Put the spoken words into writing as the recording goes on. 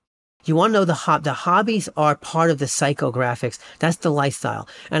You want to know the hobbies are part of the psychographics. That's the lifestyle.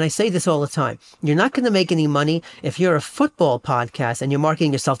 And I say this all the time. You're not going to make any money if you're a football podcast and you're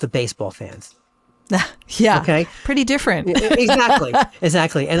marketing yourself to baseball fans. Yeah. Okay. Pretty different. Exactly.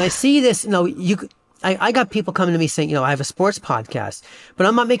 Exactly. And I see this, I got people coming to me saying, I have a sports podcast, but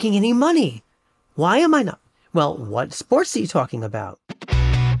I'm not making any money. Why am I not? Well, what sports are you talking about?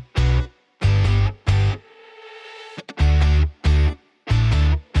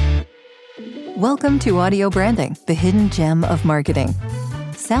 Welcome to Audio Branding, the hidden gem of marketing.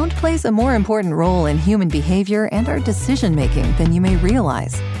 Sound plays a more important role in human behavior and our decision-making than you may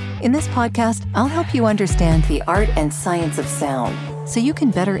realize. In this podcast, I'll help you understand the art and science of sound so you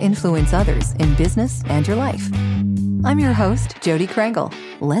can better influence others in business and your life. I'm your host, Jody Krangle.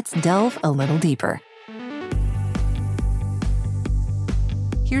 Let's delve a little deeper.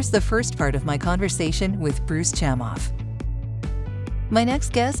 Here's the first part of my conversation with Bruce Chamoff. My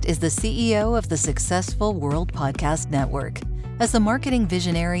next guest is the CEO of the successful World Podcast Network. As a marketing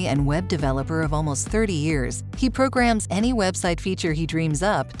visionary and web developer of almost 30 years, he programs any website feature he dreams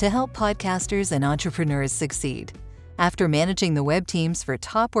up to help podcasters and entrepreneurs succeed. After managing the web teams for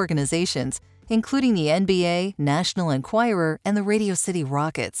top organizations, including the NBA, National Enquirer, and the Radio City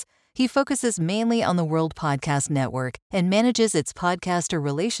Rockets, he focuses mainly on the World Podcast Network and manages its podcaster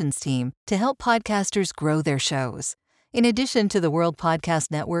relations team to help podcasters grow their shows. In addition to the World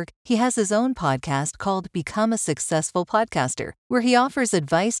Podcast Network, he has his own podcast called Become a Successful Podcaster, where he offers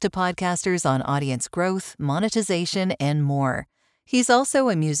advice to podcasters on audience growth, monetization, and more. He's also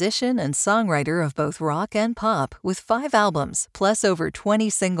a musician and songwriter of both rock and pop, with 5 albums, plus over 20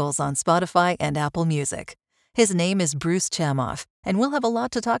 singles on Spotify and Apple Music. His name is Bruce Chamoff, and we'll have a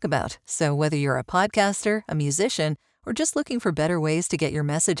lot to talk about. So whether you're a podcaster, a musician, or just looking for better ways to get your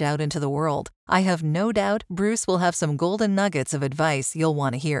message out into the world, I have no doubt Bruce will have some golden nuggets of advice you'll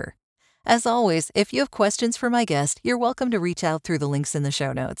want to hear. As always, if you have questions for my guest, you're welcome to reach out through the links in the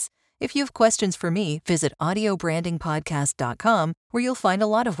show notes. If you have questions for me, visit audiobrandingpodcast.com, where you'll find a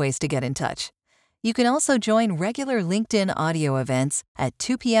lot of ways to get in touch. You can also join regular LinkedIn audio events at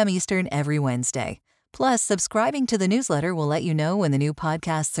 2 p.m. Eastern every Wednesday. Plus, subscribing to the newsletter will let you know when the new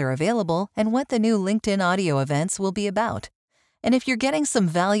podcasts are available and what the new LinkedIn audio events will be about. And if you're getting some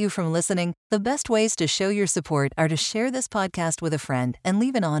value from listening, the best ways to show your support are to share this podcast with a friend and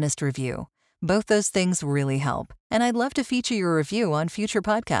leave an honest review. Both those things really help, and I'd love to feature your review on future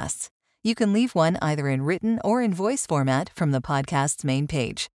podcasts. You can leave one either in written or in voice format from the podcast's main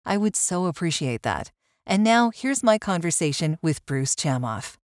page. I would so appreciate that. And now, here's my conversation with Bruce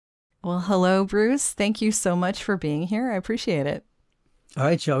Chamoff. Well, hello, Bruce. Thank you so much for being here. I appreciate it. All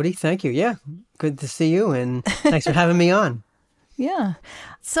right, Jody. Thank you. Yeah. Good to see you. And thanks for having me on. Yeah.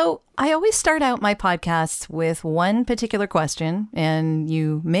 So I always start out my podcasts with one particular question, and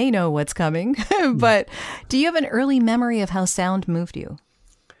you may know what's coming, but do you have an early memory of how sound moved you?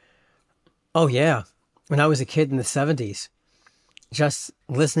 Oh, yeah. When I was a kid in the 70s, just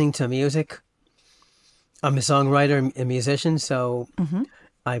listening to music. I'm a songwriter and musician, so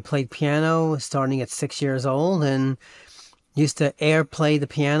I played piano starting at 6 years old and used to airplay the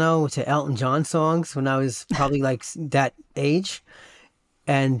piano to Elton John songs when I was probably like that age.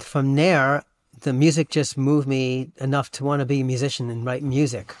 And from there, the music just moved me enough to want to be a musician and write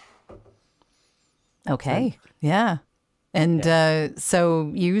music. Okay. Yeah. And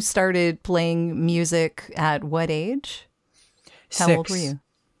so you started playing music at what age? How 6. old were you?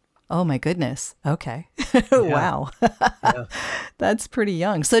 Oh, my goodness. Okay. Yeah. Wow. Yeah. That's pretty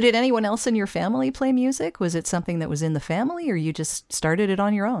young. So did anyone else in your family play music? Was it something that was in the family, or you just started it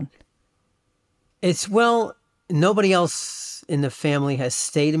on your own? Nobody else in the family has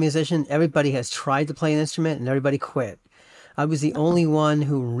stayed a musician. Everybody has tried to play an instrument and everybody quit. I was the only one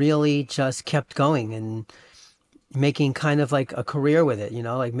who really just kept going and making kind of like a career with it,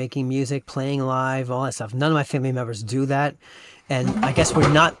 like making music, playing live, all that stuff. None of my family members do that. And I guess we're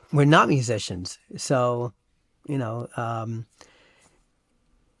not musicians. So,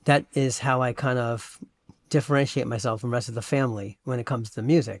 that is how I kind of differentiate myself from the rest of the family when it comes to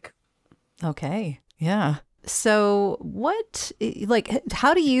music. Okay. Yeah. So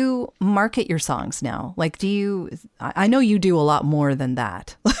how do you market your songs now? I know you do a lot more than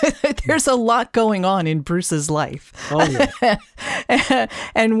that. There's a lot going on in Bruce's life. Oh, yeah.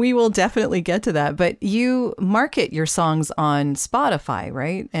 And we will definitely get to that. But you market your songs on Spotify,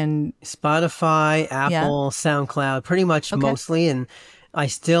 right? And Spotify, Apple, SoundCloud, pretty much mostly. And I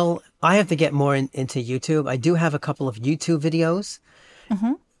have to get more into YouTube. I do have a couple of YouTube videos.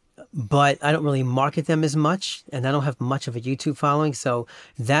 Mm-hmm. But I don't really market them as much, and I don't have much of a YouTube following. So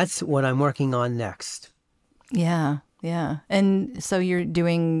that's what I'm working on next. Yeah. Yeah. And so you're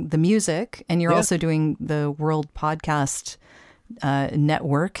doing the music and you're Yeah. also doing the World Podcast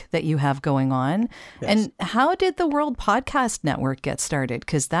Network that you have going on. Yes. And how did the World Podcast Network get started?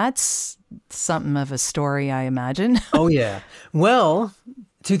 Because that's something of a story, I imagine. Oh, yeah. Well,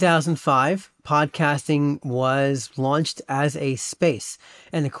 2005, podcasting was launched as a space.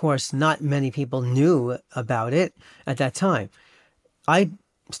 And of course, not many people knew about it at that time. I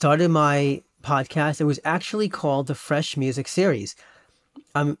started my podcast. It was actually called the Fresh Music Series.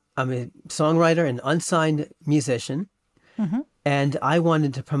 I'm a songwriter and unsigned musician. And I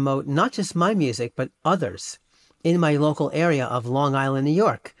wanted to promote not just my music, but others in my local area of Long Island, New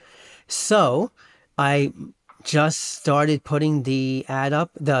York. So I just started putting the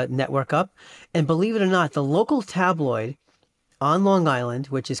network up. And believe it or not, the local tabloid on Long Island,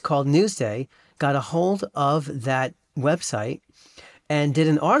 which is called Newsday, got a hold of that website and did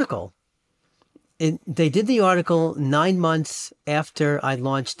an article. They did the article 9 months after I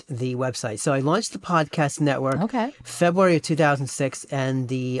launched the website. So I launched the podcast network February of 2006, and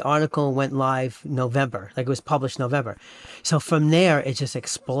the article went live November, like it was published November. So from there, it just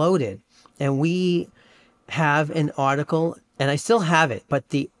exploded. And we have an article, and I still have it, but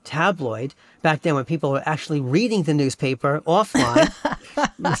the tabloid, back then when people were actually reading the newspaper offline,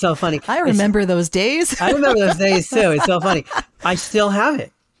 it's so funny. I remember those days. I remember those days too. It's so funny. I still have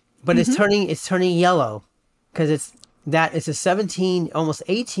it. But it's turning yellow because it's a 17, almost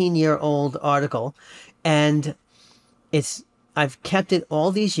 18-year-old article, and I've kept it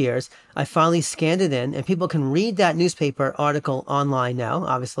all these years. I finally scanned it in, and people can read that newspaper article online now.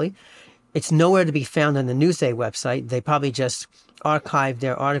 Obviously, it's nowhere to be found on the Newsday website. They probably just archive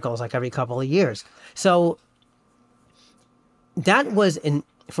their articles like every couple of years. So that was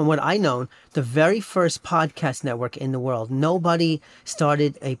from what I know, the very first podcast network in the world. Nobody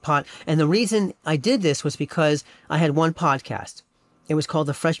started a and the reason I did this was because I had one podcast. It was called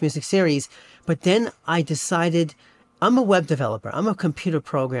the Fresh Music Series. But then I decided I'm a web developer, I'm a computer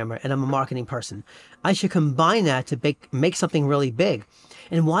programmer, and I'm a marketing person. I should combine that to make something really big.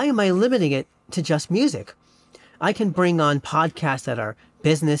 And why am I limiting it to just music? I can bring on podcasts that are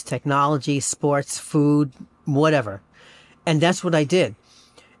business, technology, sports, food, whatever. And that's what I did.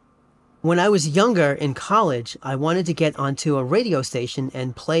 When I was younger in college, I wanted to get onto a radio station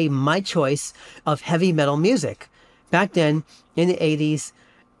and play my choice of heavy metal music. Back then, in the 80s,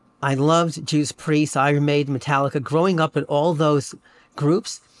 I loved Judas Priest, Iron Maiden, Metallica, growing up with all those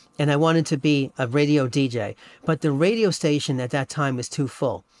groups, and I wanted to be a radio DJ. But the radio station at that time was too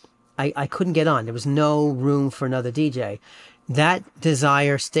full. I couldn't get on. There was no room for another DJ. That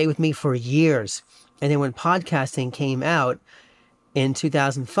desire stayed with me for years. And then when podcasting came out, in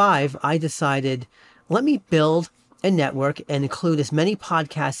 2005, I decided, let me build a network and include as many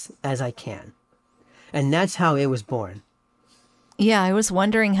podcasts as I can. And that's how it was born. Yeah, I was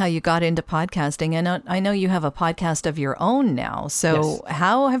wondering how you got into podcasting. And I know you have a podcast of your own now. So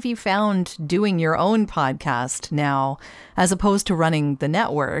How have you found doing your own podcast now as opposed to running the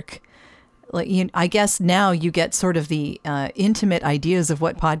network? Like, I guess now you get sort of the intimate ideas of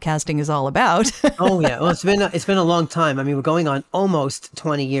what podcasting is all about. Oh yeah, well it's been a long time. I mean, we're going on almost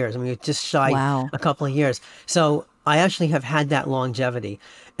 20 years. I mean, we're just shy a couple of years. So I actually have had that longevity.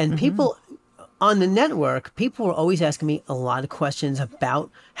 And people on the network, people were always asking me a lot of questions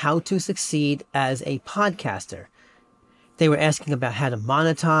about how to succeed as a podcaster. They were asking about how to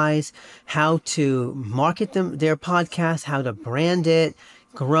monetize, how to market their podcast, how to brand it,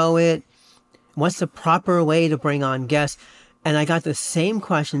 grow it. What's the proper way to bring on guests? And I got the same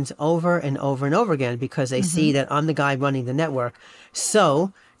questions over and over and over again because they see that I'm the guy running the network.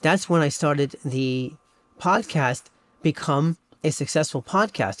 So that's when I started the podcast, Become a Successful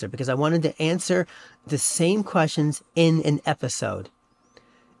Podcaster, because I wanted to answer the same questions in an episode.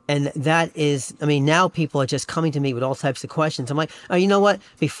 And that is, I mean, now people are just coming to me with all types of questions. I'm like, oh, you know what?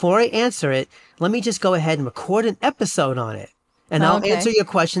 Before I answer it, let me just go ahead and record an episode on it. And I'll answer your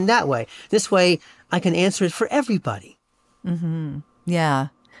question that way. This way, I can answer it for everybody. Yeah.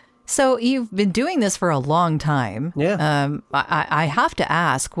 So you've been doing this for a long time. Yeah. I have to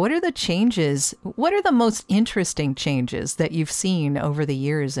ask, what are the changes? What are the most interesting changes that you've seen over the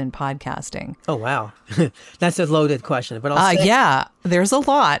years in podcasting? Oh, wow. That's a loaded question. But I'll say... Yeah, there's a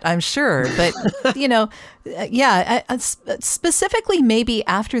lot, I'm sure. But, specifically maybe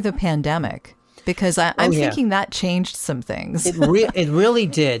after the pandemic. Because I'm thinking that changed some things. It really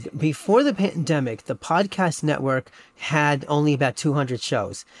did. Before the pandemic, the podcast network had only about 200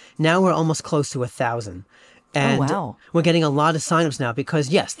 shows. Now we're almost close to 1,000. And we're getting a lot of signups now because,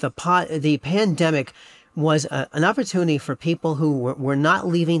 yes, the pandemic was an opportunity for people who were not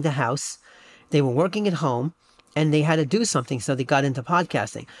leaving the house. They were working at home. and they had to do something, so they got into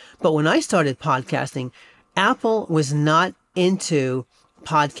podcasting. But when I started podcasting, Apple was not into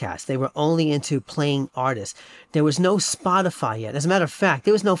podcasts. They were only into playing artists. There was no Spotify yet. As a matter of fact,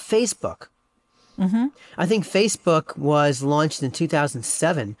 there was no Facebook. I think Facebook was launched in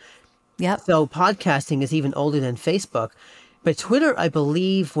 2007. Yep. So podcasting is even older than Facebook. But Twitter, I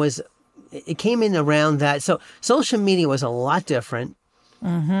believe, it came in around that. So social media was a lot different.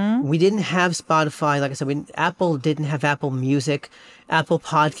 We didn't have Spotify. Like I said, Apple didn't have Apple Music, Apple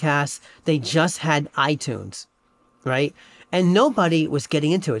Podcasts. They just had iTunes, right? And nobody was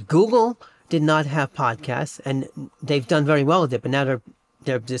getting into it. Google did not have podcasts, and they've done very well with it, but now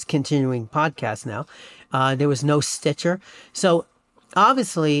they're discontinuing podcasts now. There was no Stitcher. So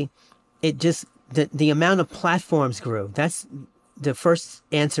obviously, it just, the amount of platforms grew. That's the first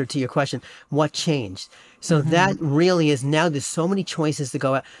answer to your question. What changed? So that really is, now there's so many choices to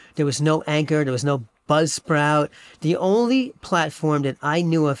go out. There was no Anchor. There was no Buzzsprout. The only platform that I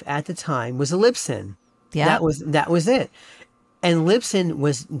knew of at the time was Libsyn. Yeah. That was it. And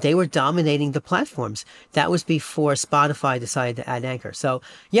Libsyn they were dominating the platforms. That was before Spotify decided to add Anchor. So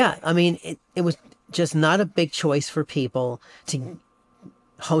yeah, I mean, it was just not a big choice for people to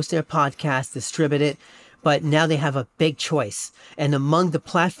host their podcast, distribute it. But now they have a big choice. And among the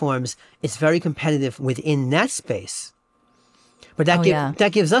platforms, it's very competitive within that space. But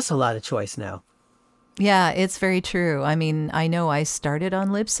that gives us a lot of choice now. Yeah, it's very true. I mean, I know I started on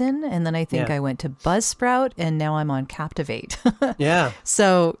Libsyn, and then I think I went to Buzzsprout, and now I'm on Captivate. Yeah.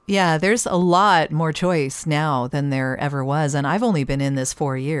 So, yeah, there's a lot more choice now than there ever was. And I've only been in this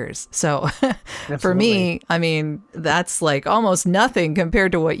 4 years. So for me, I mean, that's like almost nothing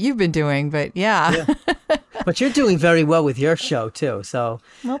compared to what you've been doing. But yeah. But you're doing very well with your show, too. So,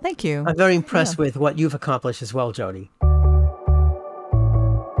 well, thank you. I'm very impressed with what you've accomplished as well, Jody.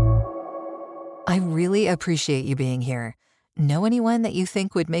 I really appreciate you being here. Know anyone that you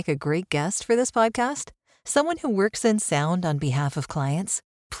think would make a great guest for this podcast? Someone who works in sound on behalf of clients?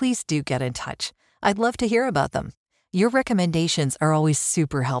 Please do get in touch. I'd love to hear about them. Your recommendations are always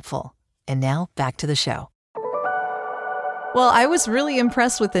super helpful. And now back to the show. Well, I was really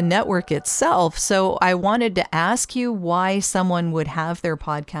impressed with the network itself. So I wanted to ask you why someone would have their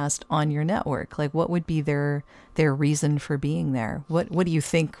podcast on your network. Like, what would be their reason for being there? What do you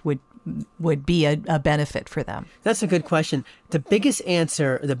think would be a benefit for them? That's a good question. The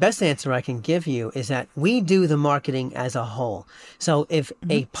best answer I can give you is that we do the marketing as a whole. So if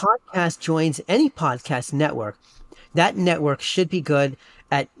a podcast joins any podcast network, that network should be good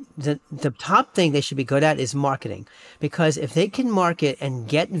at the top thing they should be good at is marketing. Because if they can market and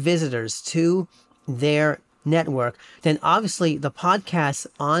get visitors to their network, then obviously the podcasts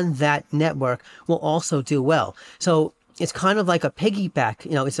on that network will also do well. So it's kind of like a piggyback.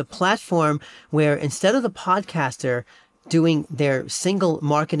 It's a platform where instead of the podcaster doing their single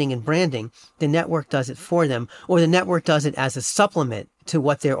marketing and branding, the network does it for them, or the network does it as a supplement to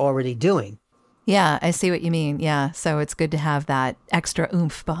what they're already doing. Yeah, I see what you mean. Yeah. So it's good to have that extra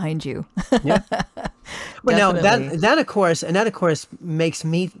oomph behind you. Yeah. But now that of course makes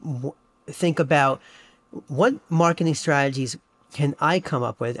me think about what marketing strategies can I come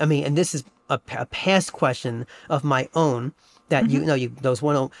up with? I mean, and this is a past question of my own that those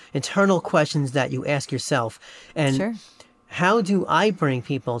internal questions that you ask yourself. And sure. How do I bring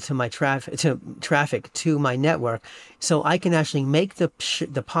people to my traffic to my network so I can actually make the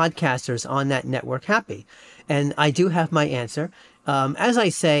podcasters on that network happy? And I do have my answer. As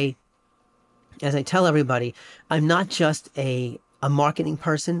I tell everybody, I'm not just a marketing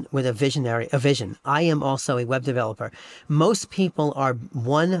person with a vision. I am also a web developer. Most people are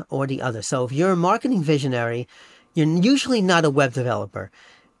one or the other. So if you're a marketing visionary, you're usually not a web developer.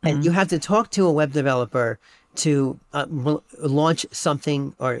 And you have to talk to a web developer to launch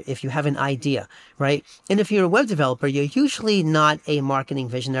something, or if you have an idea, right? And if you're a web developer, you're usually not a marketing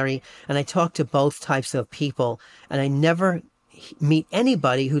visionary. And I talk to both types of people, and I never meet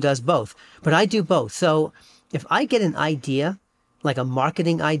anybody who does both, but I do both. So if I get an idea, like a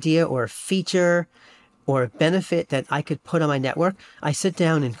marketing idea or a feature or a benefit that I could put on my network, I sit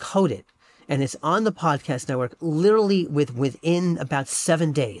down and code it. And it's on the podcast network literally within about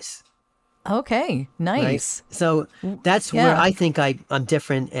 7 days. Okay, nice. Right? So that's where I think I'm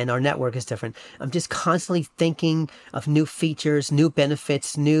different, and our network is different. I'm just constantly thinking of new features, new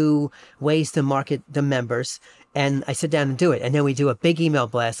benefits, new ways to market the members. And I sit down and do it. And then we do a big email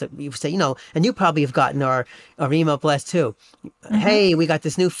blast. You say, and you probably have gotten our email blast too. Hey, we got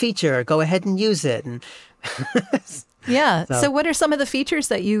this new feature. Go ahead and use it. And yeah. So what are some of the features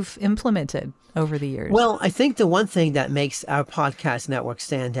that you've implemented over the years? Well, I think the one thing that makes our podcast network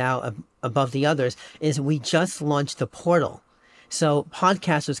stand out above the others is we just launched the portal. So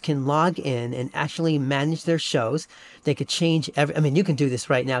podcasters can log in and actually manage their shows. They could change you can do this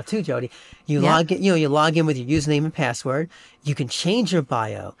right now too, Jody. You log in, you log in with your username and password. You can change your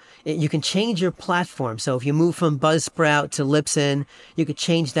bio. You can change your platform. So if you move from Buzzsprout to Libsyn, you could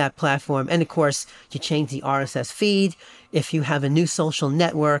change that platform. And of course, you change the RSS feed. If you have a new social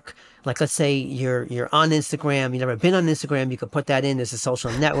network, like let's say you're on Instagram, you've never been on Instagram, you could put that in as a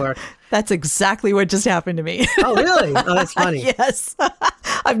social network. That's exactly what just happened to me. Oh, really? Oh, that's funny. Yes.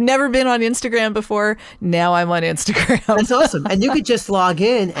 I've never been on Instagram before. Now I'm on Instagram. That's awesome. And you could just log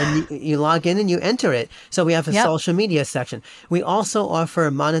in and you log in and you enter it. So we have a social media section. We also offer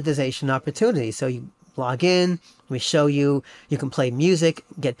monetization opportunities. So you log in, we show you can play music,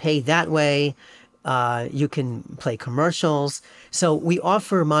 get paid that way. You can play commercials. So we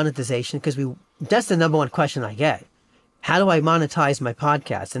offer monetization because that's the number one question I get. How do I monetize my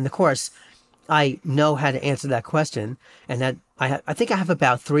podcast? And of course, I know how to answer that question. And that I think I have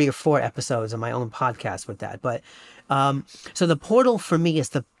about 3 or 4 episodes on my own podcast with that. But so the portal for me is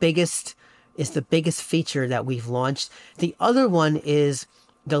the biggest feature that we've launched. The other one is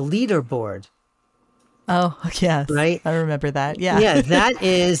the leaderboard. Oh, yes. Right? I remember that. Yeah. Yeah, that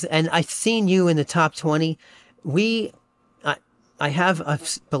is, and I've seen you in the top 20. I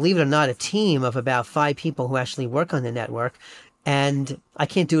have, believe it or not, a team of about 5 people who actually work on the network, and I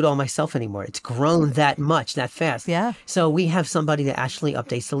can't do it all myself anymore. It's grown that much, that fast. Yeah. So we have somebody that actually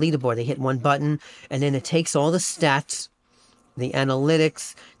updates the leaderboard. They hit one button, and then it takes all the stats, the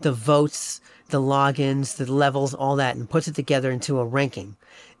analytics, the votes, the logins, the levels, all that, and puts it together into a ranking.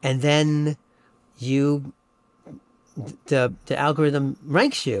 And then the algorithm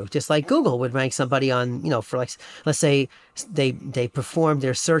ranks you just like Google would rank somebody on, for like, let's say they perform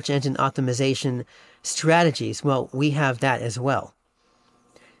their search engine optimization strategies. Well, we have that as well.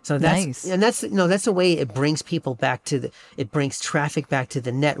 So that's nice. And that's a way it brings people back it brings traffic back to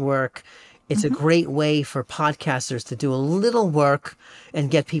the network. It's a great way for podcasters to do a little work and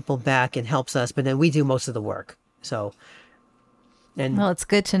get people back, and helps us, but then we do most of the work. So well, it's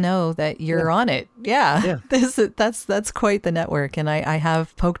good to know that you're on it. Yeah. That's quite the network. And I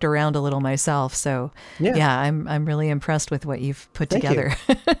have poked around a little myself. So I'm really impressed with what you've put together.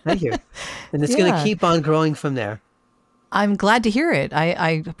 Thank you. And it's going to keep on growing from there. I'm glad to hear it.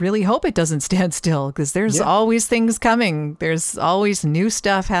 I really hope it doesn't stand still, because there's always things coming. There's always new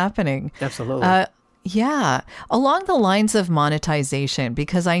stuff happening. Absolutely. Yeah. Along the lines of monetization,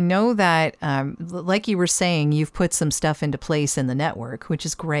 because I know that, like you were saying, you've put some stuff into place in the network, which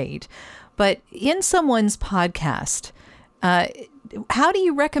is great. But in someone's podcast, how do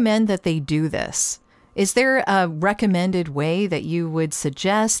you recommend that they do this? Is there a recommended way that you would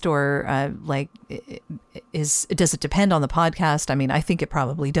suggest, or does it depend on the podcast? I mean, I think it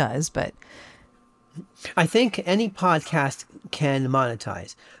probably does, but I think any podcast can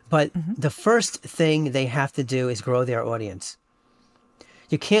monetize, but the first thing they have to do is grow their audience.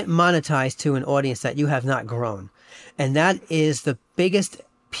 You can't monetize to an audience that you have not grown. And that is the biggest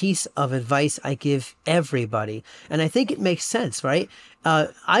piece of advice I give everybody. And I think it makes sense, right?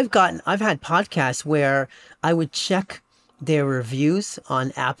 I've had podcasts where I would check their reviews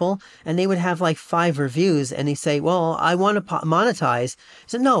on Apple, and they would have like 5 reviews, and they say, well, I want to monetize.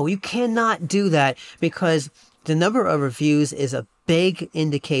 So no, you cannot do that, because the number of reviews is a big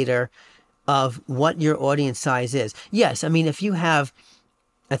indicator of what your audience size is. Yes, I mean, if you have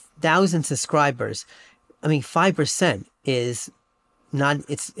 1,000 subscribers, I mean, 5% is not,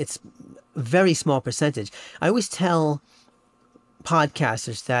 it's a very small percentage. I always tell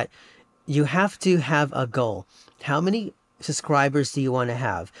podcasters that you have to have a goal. How many subscribers do you want to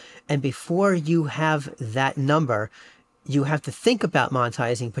have? And before you have that number, you have to think about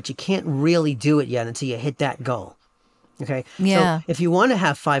monetizing, but you can't really do it yet until you hit that goal. Okay. Yeah. So if you want to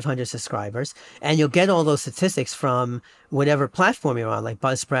have 500 subscribers, and you'll get all those statistics from whatever platform you're on, like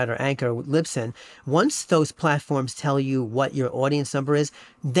Buzzsprout or Anchor or Libsyn, once those platforms tell you what your audience number is,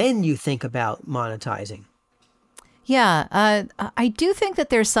 then you think about monetizing. Yeah, I do think that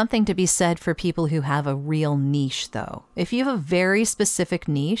there's something to be said for people who have a real niche, though. If you have a very specific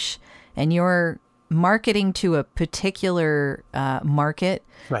niche and you're marketing to a particular market,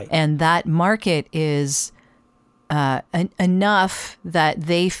 right, and that market is enough that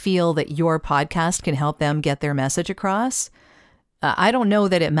they feel that your podcast can help them get their message across, I don't know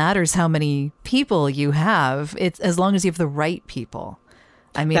that it matters how many people you have. It's as long as you have the right people.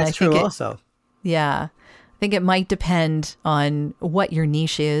 I mean, that's true also. Yeah. I think it might depend on what your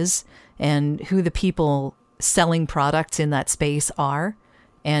niche is and who the people selling products in that space are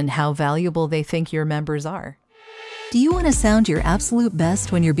and how valuable they think your members are. Do you want to sound your absolute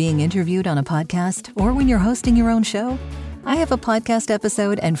best when you're being interviewed on a podcast or when you're hosting your own show? I have a podcast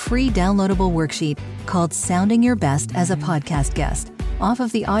episode and free downloadable worksheet called Sounding Your Best as a Podcast Guest off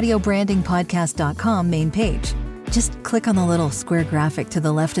of the audiobrandingpodcast.com main page. Just click on the little square graphic to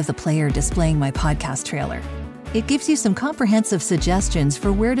the left of the player displaying my podcast trailer. It gives you some comprehensive suggestions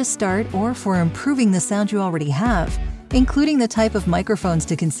for where to start or for improving the sound you already have, including the type of microphones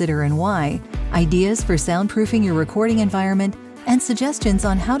to consider and why, ideas for soundproofing your recording environment, and suggestions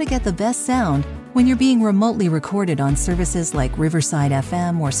on how to get the best sound when you're being remotely recorded on services like Riverside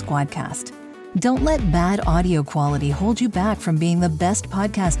FM or Squadcast. Don't let bad audio quality hold you back from being the best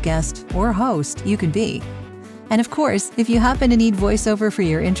podcast guest or host you could be. And of course, if you happen to need voiceover for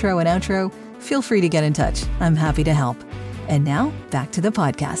your intro and outro, feel free to get in touch. I'm happy to help. And now, back to the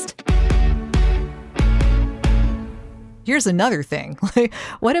podcast. Here's another thing.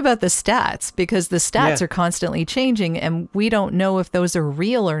 What about the stats? Because the stats are constantly changing and we don't know if those are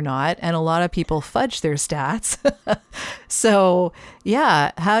real or not. And a lot of people fudge their stats. So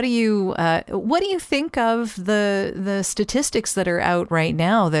yeah, how do you, what do you think of the statistics that are out right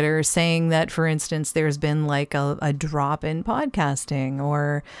now that are saying that, for instance, there's been like a drop in podcasting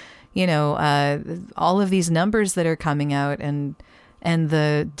or, you know, all of these numbers that are coming out and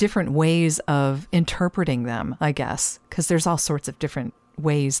the different ways of interpreting them, I guess, because there's all sorts of different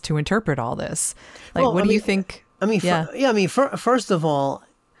ways to interpret all this. Like, what do you think? First of all,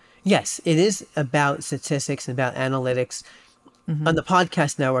 yes, it is about statistics and about analytics. On the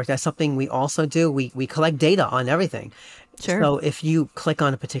podcast network, that's something we also do. We collect data on everything. Sure. So if you click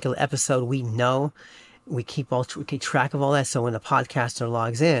on a particular episode, we know. We keep track of all that. So when a podcaster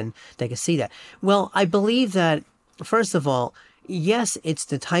logs in, they can see that. Well, I believe that, first of all, yes, it's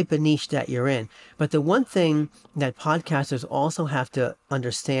the type of niche that you're in. But the one thing that podcasters also have to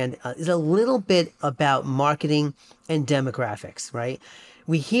understand is a little bit about marketing and demographics, right?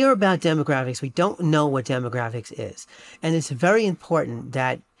 We hear about demographics. We don't know what demographics is. And it's very important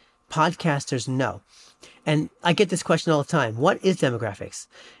that podcasters know. And I get this question all the time. What is demographics?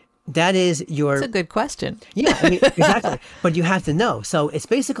 That is your... That's a good question. Yeah, I mean, exactly. But you have to know. So it's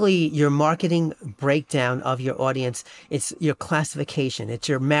basically your marketing breakdown of your audience. It's your classification. It's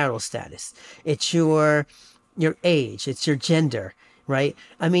your marital status. It's your age. It's your gender, right?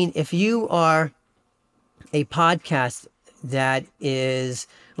 I mean, if you are a podcast that is,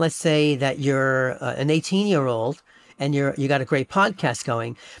 let's say that you're an 18-year-old and you got a great podcast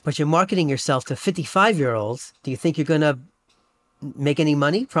going, but you're marketing yourself to 55-year-olds, do you think you're going to make any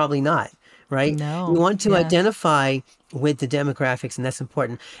money? Probably not, right? No. You want to identify with the demographics, and that's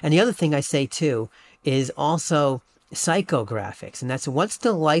important. And the other thing I say too is also psychographics, and that's what's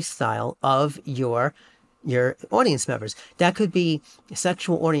the lifestyle of your audience members. That could be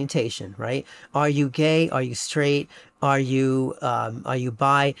sexual orientation, right? Are you gay? Are you straight? Are you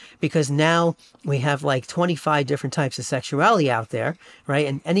bi? Because now we have like 25 different types of sexuality out there, right?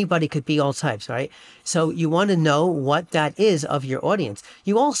 And anybody could be all types, right? So you want to know what that is of your audience.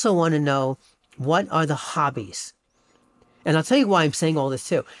 You also want to know what are the hobbies. And I'll tell you why I'm saying all this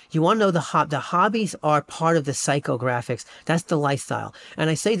too. You want to know the hobbies are part of the psychographics. That's the lifestyle. And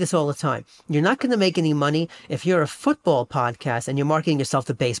I say this all the time. You're not going to make any money if you're a football podcast and you're marketing yourself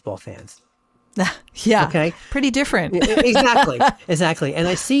to baseball fans. Yeah. Okay. Pretty different. Exactly. And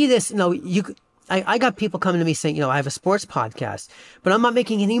I see this, I got people coming to me saying, I have a sports podcast, but I'm not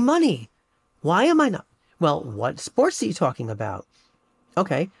making any money. Why am I not? Well, what sports are you talking about?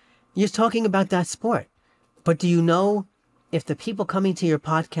 Okay. You're talking about that sport. But do you know if the people coming to your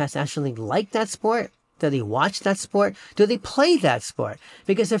podcast actually like that sport? Do they watch that sport? Do they play that sport?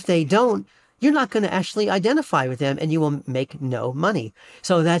 Because if they don't, you're not going to actually identify with them and you will make no money.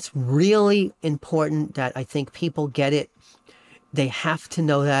 So that's really important that I think people get it. They have to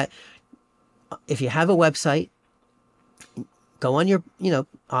know that. If you have a website, go on your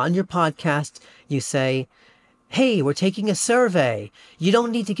podcast, you say, hey, we're taking a survey. You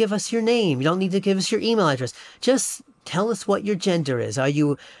don't need to give us your name. You don't need to give us your email address. Just tell us what your gender is. What are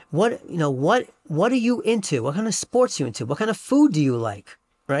you into? What kind of sports are you into? What kind of food do you like?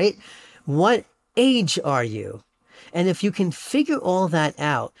 Right? What age are you? And if you can figure all that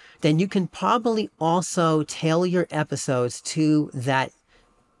out, then you can probably also tailor your episodes to that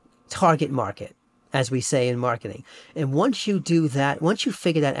target market, as we say in marketing. And once you do that, once you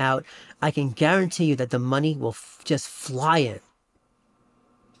figure that out, I can guarantee you that the money will just fly in.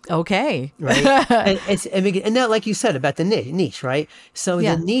 Okay. Right. And now, like you said about the niche, right? So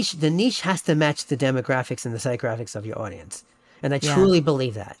the niche has to match the demographics and the psychographics of your audience. And I truly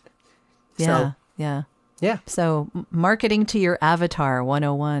believe that. Yeah. Yeah. So marketing to your avatar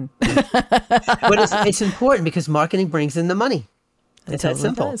 101. But it's important because marketing brings in the money. It's that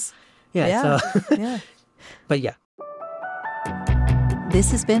simple. Does. Yeah. So, Yeah. but yeah.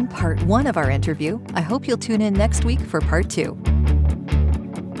 This has been part 1 of our interview. I hope you'll tune in next week for part 2.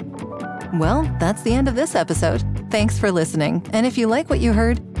 Well, that's the end of this episode. Thanks for listening. And if you like what you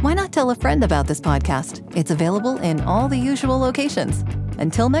heard, why not tell a friend about this podcast? It's available in all the usual locations.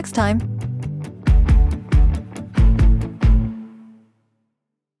 Until next time,